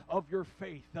potential of your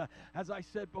faith. As I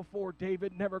said before,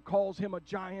 David never calls him a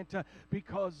giant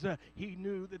because he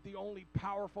knew that the only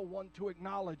powerful one to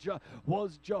acknowledge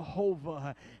was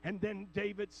Jehovah. And then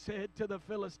David said to the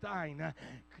Philistine,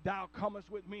 thou comest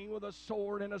with me with a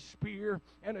sword and a spear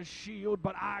and a shield,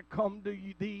 but I come to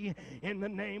thee in the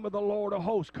name of the Lord of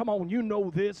hosts. Come on, you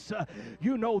know this.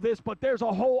 But there's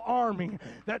a whole army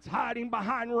that's hiding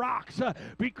behind rocks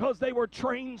because they were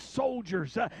trained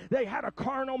soldiers. They had a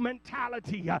carnal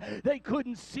mentality. They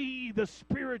couldn't see the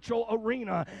spiritual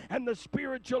arena and the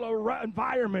spiritual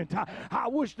environment. I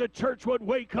wish the church would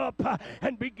wake up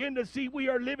and begin to see we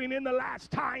are living in the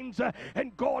last times,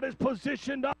 and God has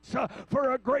positioned us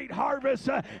for a great harvest,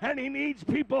 and he needs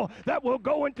people that will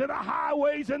go into the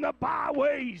highways and the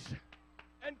byways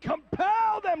and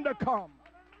compel them to come.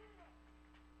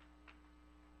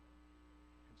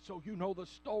 So you know the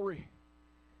story.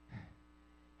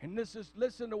 And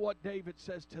listen to what David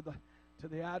says to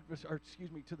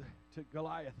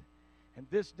Goliath. And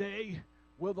this day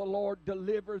will the Lord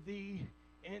deliver thee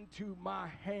into my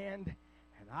hand,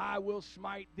 and I will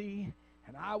smite thee,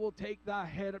 and I will take thy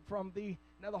head from thee.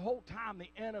 Now the whole time the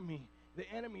enemy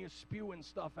is spewing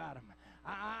stuff at him.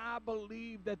 I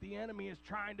believe that the enemy is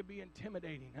trying to be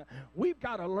intimidating. We've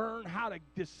got to learn how to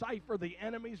decipher the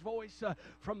enemy's voice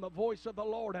from the voice of the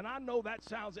Lord. And I know that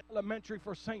sounds elementary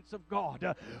for saints of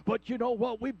God, but you know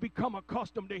what? We've become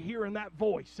accustomed to hearing that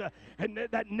voice and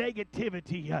that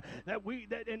negativity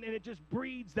and it just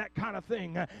breeds that kind of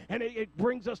thing, and it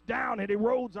brings us down. It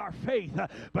erodes our faith.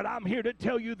 But I'm here to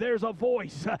tell you, there's a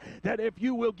voice that if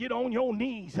you will get on your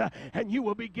knees and you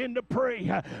will begin to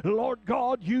pray, Lord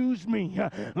God, use me.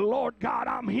 Lord God,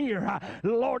 I'm here.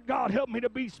 Lord God, help me to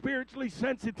be spiritually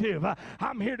sensitive.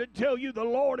 I'm here to tell you the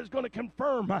Lord is going to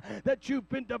confirm that you've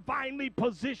been divinely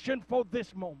positioned for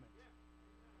this moment.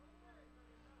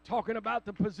 Talking about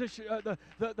the position,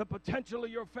 the potential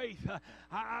of your faith.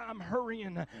 I'm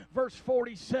hurrying. Verse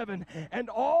 47, and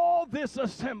all this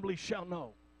assembly shall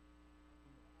know.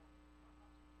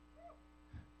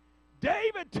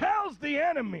 David tells the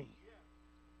enemy,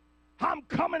 I'm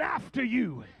coming after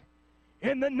you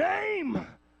in the name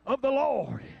of the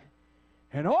Lord.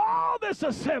 And all this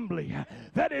assembly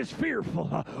that is fearful,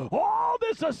 all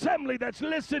this assembly that's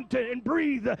listened to and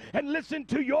breathe and listen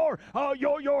to your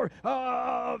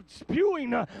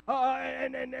spewing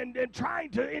and trying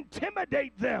to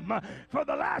intimidate them for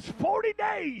the last 40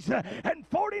 days and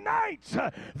 40 nights,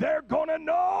 they're going to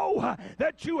know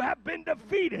that you have been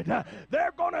defeated.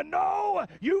 They're going to know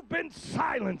you've been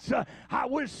silenced. I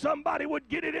wish somebody would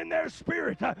get it in their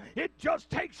spirit. It just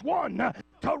takes one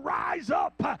to rise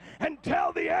up and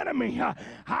tell the enemy,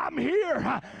 I'm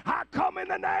here. I come in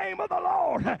the name of the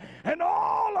Lord. And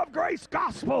all of Grace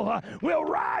Gospel will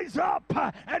rise up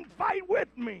and fight with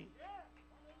me.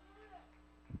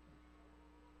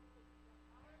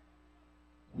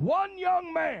 One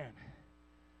young man,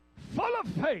 full of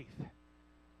faith,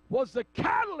 was the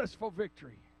catalyst for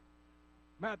victory.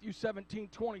 Matthew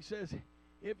 17:20 says,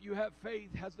 if you have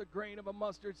faith as the grain of a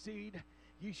mustard seed,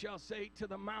 ye shall say to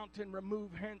the mountain,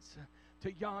 remove hence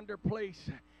to yonder place,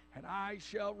 and I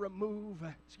shall remove,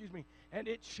 and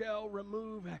it shall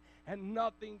remove, and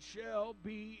nothing shall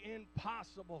be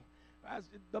impossible. As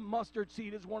the mustard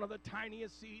seed is one of the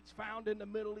tiniest seeds found in the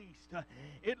Middle East.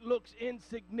 It looks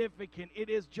insignificant. It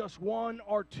is just 1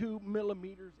 or 2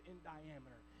 millimeters in diameter.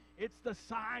 It's the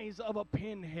size of a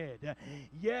pinhead,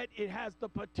 yet it has the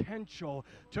potential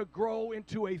to grow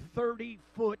into a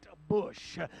 30-foot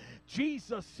bush.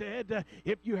 Jesus said,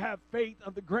 if you have faith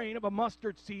of the grain of a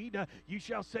mustard seed, you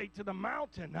shall say to the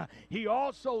mountain. He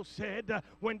also said,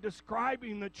 when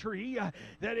describing the tree,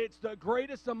 that it's the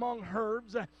greatest among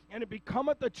herbs, and it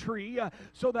becometh a tree,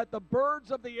 so that the birds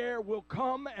of the air will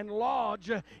come and lodge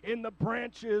in the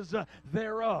branches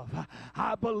thereof.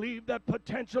 I believe that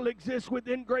potential exists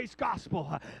within Grace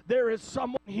Gospel. There is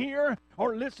someone here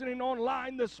or listening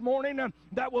online this morning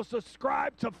that will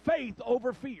subscribe to faith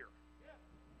over fear.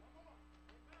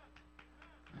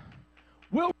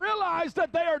 Will realize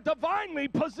that they are divinely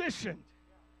positioned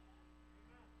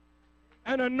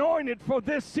and anointed for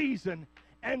this season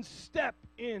and step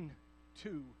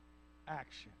into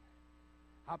action.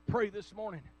 I pray this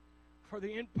morning for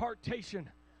the impartation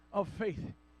of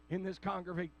faith in this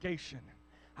congregation.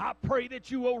 I pray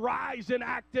that you will rise in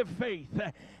active faith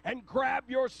and grab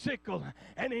your sickle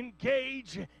and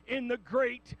engage in the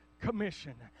Great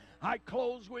Commission. I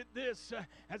close with this.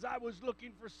 As I was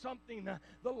looking for something,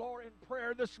 the Lord in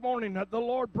prayer this morning, the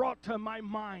Lord brought to my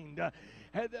mind. A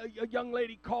young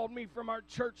lady called me from our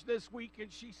church this week,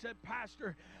 and she said,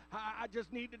 Pastor, I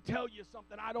just need to tell you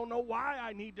something. I don't know why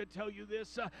I need to tell you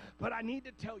this, but I need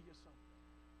to tell you something.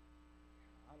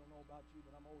 I don't know about you,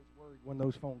 but I'm always worried when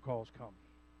those phone calls come.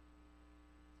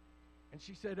 And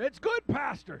she said, it's good,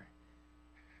 Pastor.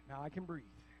 Now I can breathe.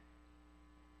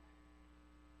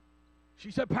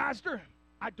 She said, Pastor,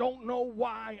 I don't know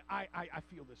why I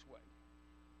feel this way.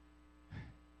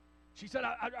 She said,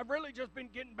 I've really just been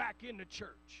getting back into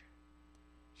church.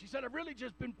 She said, I've really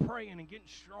just been praying and getting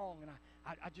strong, and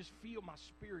I just feel my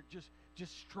spirit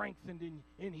just strengthened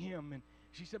in him. And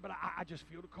she said, but I just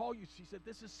feel to call you. She said,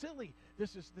 this is silly.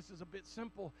 This is a bit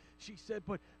simple. She said,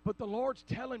 but the Lord's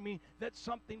telling me that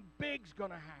something big's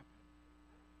going to happen.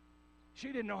 She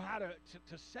didn't know how to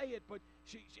say it, but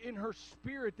in her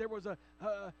spirit there was as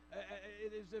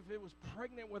if it was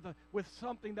pregnant with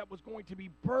something that was going to be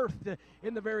birthed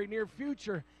in the very near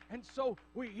future. And so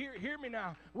we hear me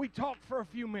now. We talked for a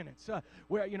few minutes.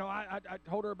 Where I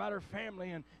told her about her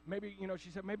family, and maybe she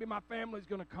said maybe my family's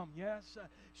going to come. Yes.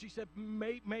 She said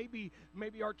maybe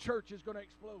our church is going to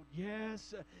explode.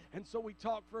 Yes. And so we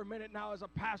talked for a minute. Now, as a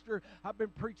pastor, I've been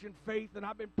preaching faith, and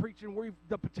I've been preaching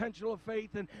the potential of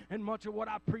faith, and much of what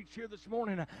I preach here this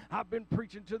morning, I've been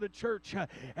preaching to the church,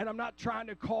 and I'm not trying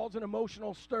to cause an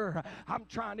emotional stir. I'm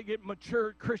trying to get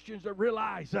mature Christians to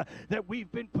realize that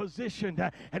we've been positioned,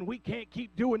 and we can't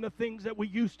keep doing the things that we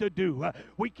used to do.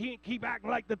 We can't keep acting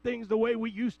like the things the way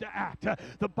we used to act.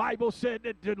 The Bible said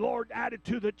that the Lord added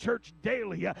to the church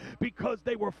daily because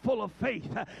they were full of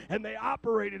faith and they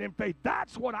operated in faith.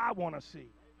 That's what I want to see.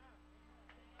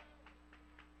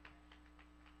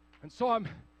 And so I'm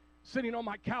sitting on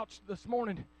my couch this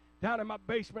morning down in my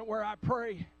basement where I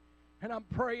pray, and I'm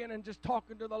praying and just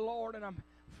talking to the Lord, and I'm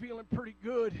feeling pretty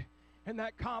good, and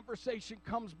that conversation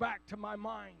comes back to my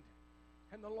mind,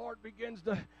 and the Lord begins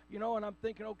to, and I'm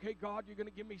thinking, okay, God, you're going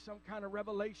to give me some kind of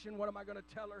revelation. What am I going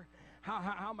to tell her?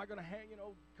 How am I going to hang?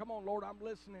 Come on, Lord, I'm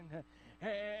listening.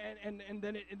 And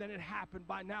then it happened.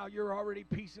 By now, you're already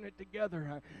piecing it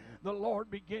together. The Lord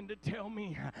began to tell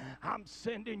me, I'm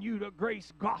sending you to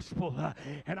Grace Gospel.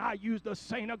 And I used the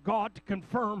saint of God to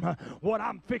confirm what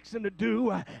I'm fixing to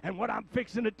do and what I'm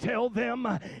fixing to tell them.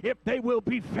 If they will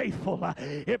be faithful,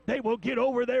 if they will get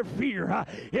over their fear,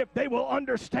 if they will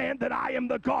understand that I am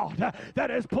the God that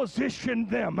has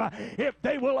positioned them, if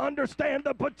they will understand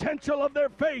the potential of their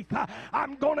faith,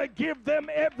 I'm going to give them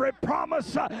every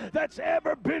promise that's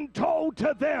ever been told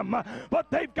to them. But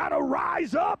they've got to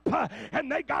rise up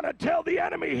and they got to tell the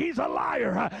enemy he's a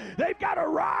liar. They've got to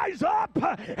rise up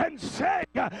and say,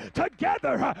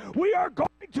 together we are going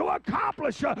to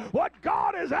accomplish what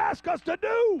God has asked us to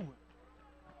do.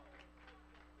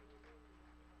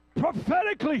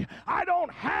 Prophetically, I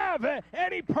don't have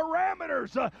any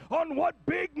parameters on what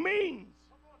big means.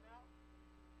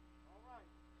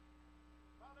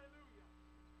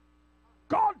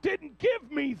 God didn't give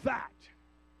me that.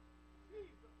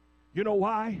 You know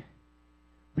why?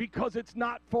 Because it's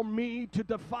not for me to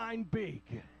define big.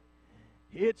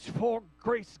 It's for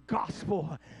Grace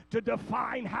Gospel to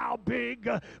define how big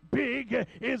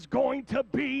is going to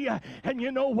be. And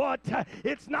you know what?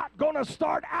 It's not going to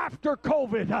start after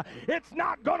COVID. It's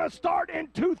not going to start in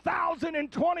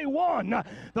 2021.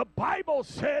 The Bible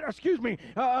said,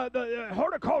 the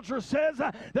horticulture says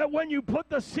that when you put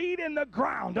the seed in the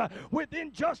ground,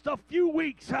 within just a few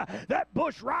weeks, that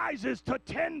bush rises to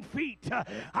 10 feet.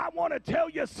 I want to tell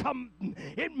you something.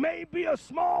 It may be a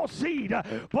small seed,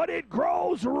 but it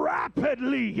grows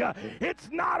rapidly. It's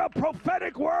not a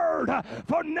prophetic word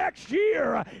for next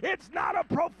year. It's not a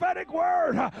prophetic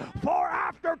word for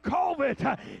after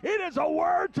COVID. It is a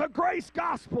word to Grace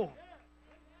Gospel.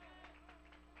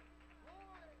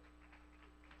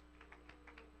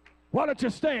 Why don't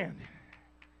you stand?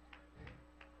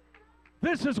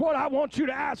 This is what I want you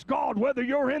to ask God, whether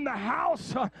you're in the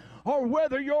house or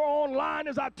whether you're online,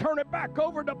 as I turn it back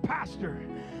over to Pastor.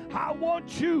 I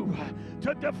want you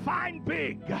to define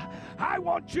big. I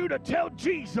want you to tell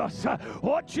Jesus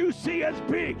what you see as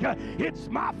big. It's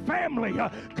my family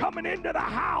coming into the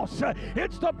house.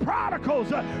 It's the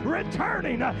prodigals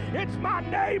returning. It's my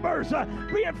neighbors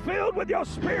being filled with your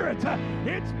spirit.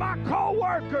 It's my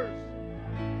co-workers.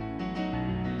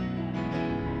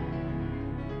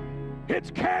 It's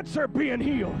cancer being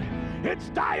healed. It's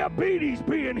diabetes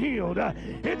being healed.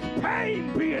 It's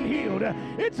pain being healed.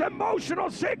 It's emotional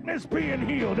sickness being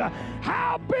healed.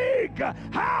 How big?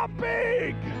 How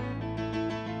big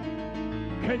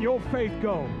can your faith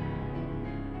go?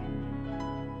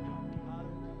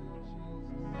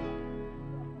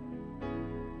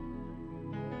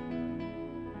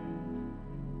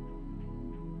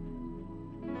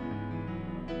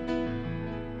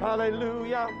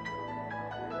 Hallelujah.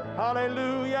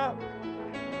 Hallelujah.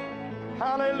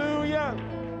 Hallelujah.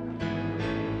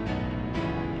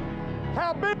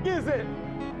 How big is it?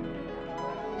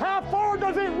 How far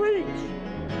does it reach?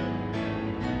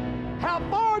 How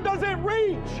far does it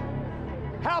reach?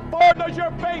 How far does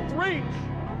your faith reach?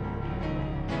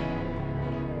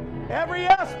 Every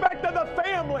aspect of the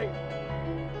family,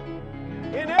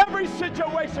 in every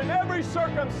situation, every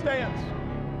circumstance.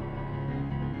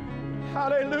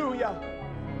 Hallelujah.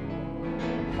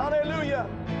 Hallelujah.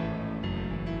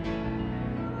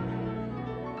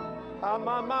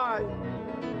 My.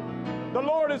 The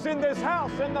Lord is in this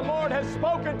house, and the Lord has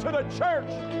spoken to the church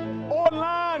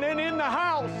online and in the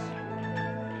house.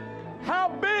 How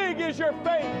big is your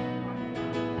faith?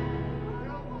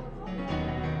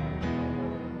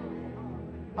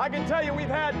 I can tell you we've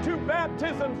had 2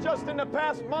 baptisms just in the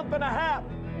past month and a half.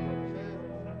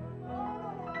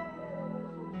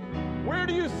 Where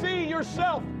do you see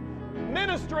yourself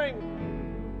ministering?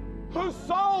 Whose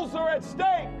souls are at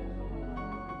stake?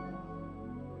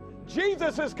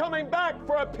 Jesus is coming back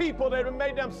for a people that have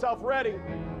made themselves ready.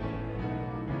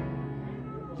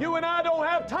 You and I don't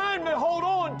have time to hold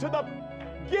on to the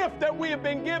gift that we have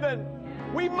been given.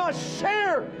 We must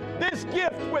share this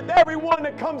gift with everyone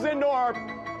that comes into our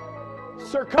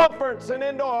circumference and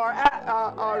into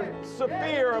our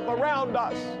sphere of around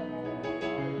us.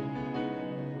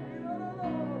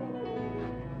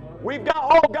 We've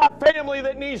all got family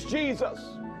that needs Jesus.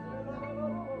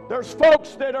 There's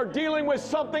folks that are dealing with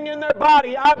something in their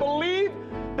body. I believe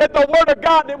that the Word of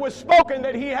God that was spoken,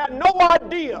 that he had no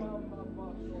idea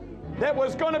that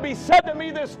was going to be said to me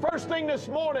this first thing this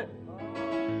morning.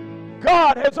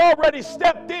 God has already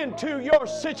stepped into your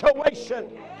situation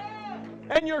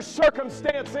and your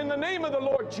circumstance in the name of the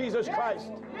Lord Jesus Christ.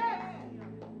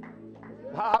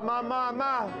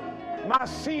 My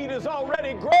seed is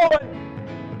already growing.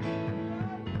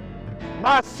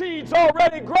 My seed's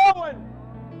already growing.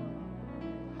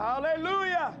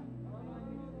 Hallelujah.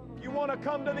 If you want to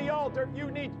come to the altar, if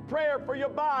you need prayer for your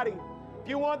body, if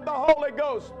you want the Holy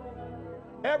Ghost,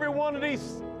 every one of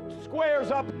these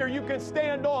squares up here you can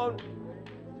stand on.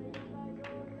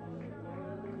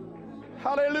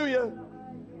 Hallelujah.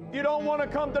 If you don't want to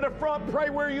come to the front, pray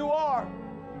where you are.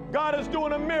 God is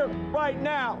doing a miracle right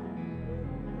now.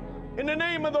 In the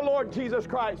name of the Lord Jesus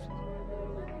Christ.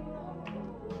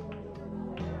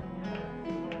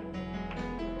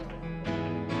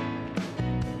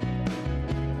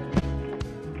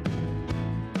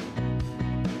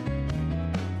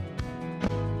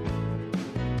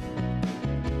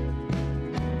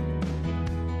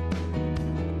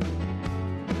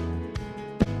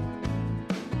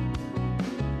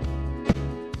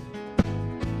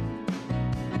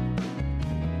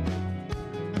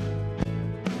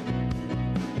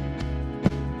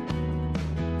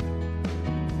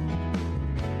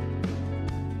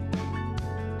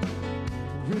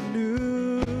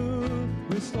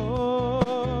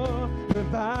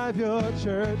 Your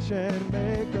church and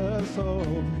make us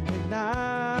whole,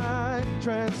 ignite,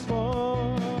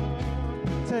 transform,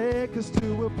 take us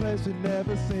to a place we've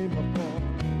never seen before.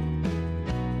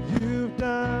 You've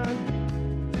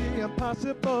done the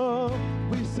impossible,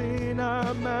 we've seen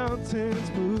our mountains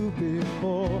move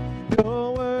before.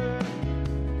 Your word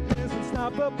is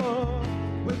unstoppable,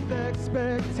 with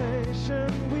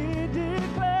expectation we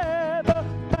declare the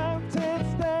mountains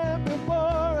stand before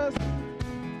us.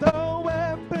 The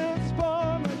weapons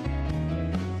form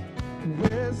against,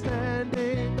 we're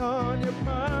standing on your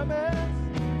promise.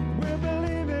 We're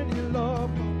believing you,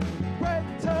 Lord.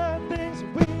 Greater things,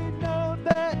 we know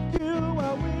that you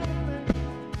are willing.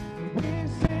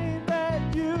 We've seen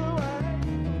that you are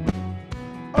able.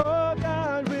 Oh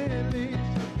God, release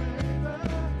your favor.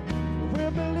 We're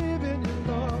believing you,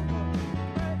 Lord.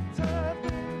 Greater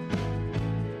things.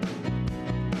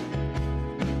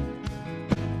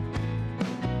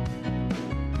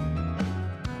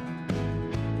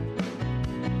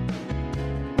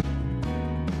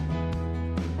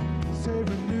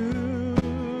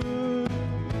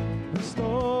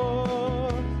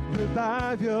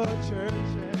 Revive your church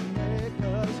and make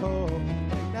us whole.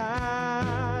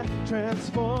 Ignite,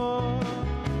 transform,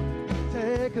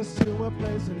 take us to a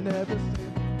place we've never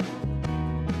seen.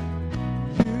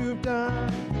 You've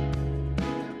done the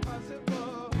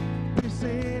impossible. We've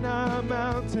seen our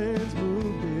mountains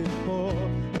move before.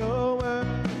 Your word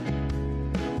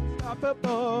is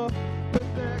unstoppable.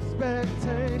 With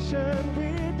expectation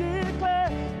we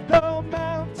declare no matter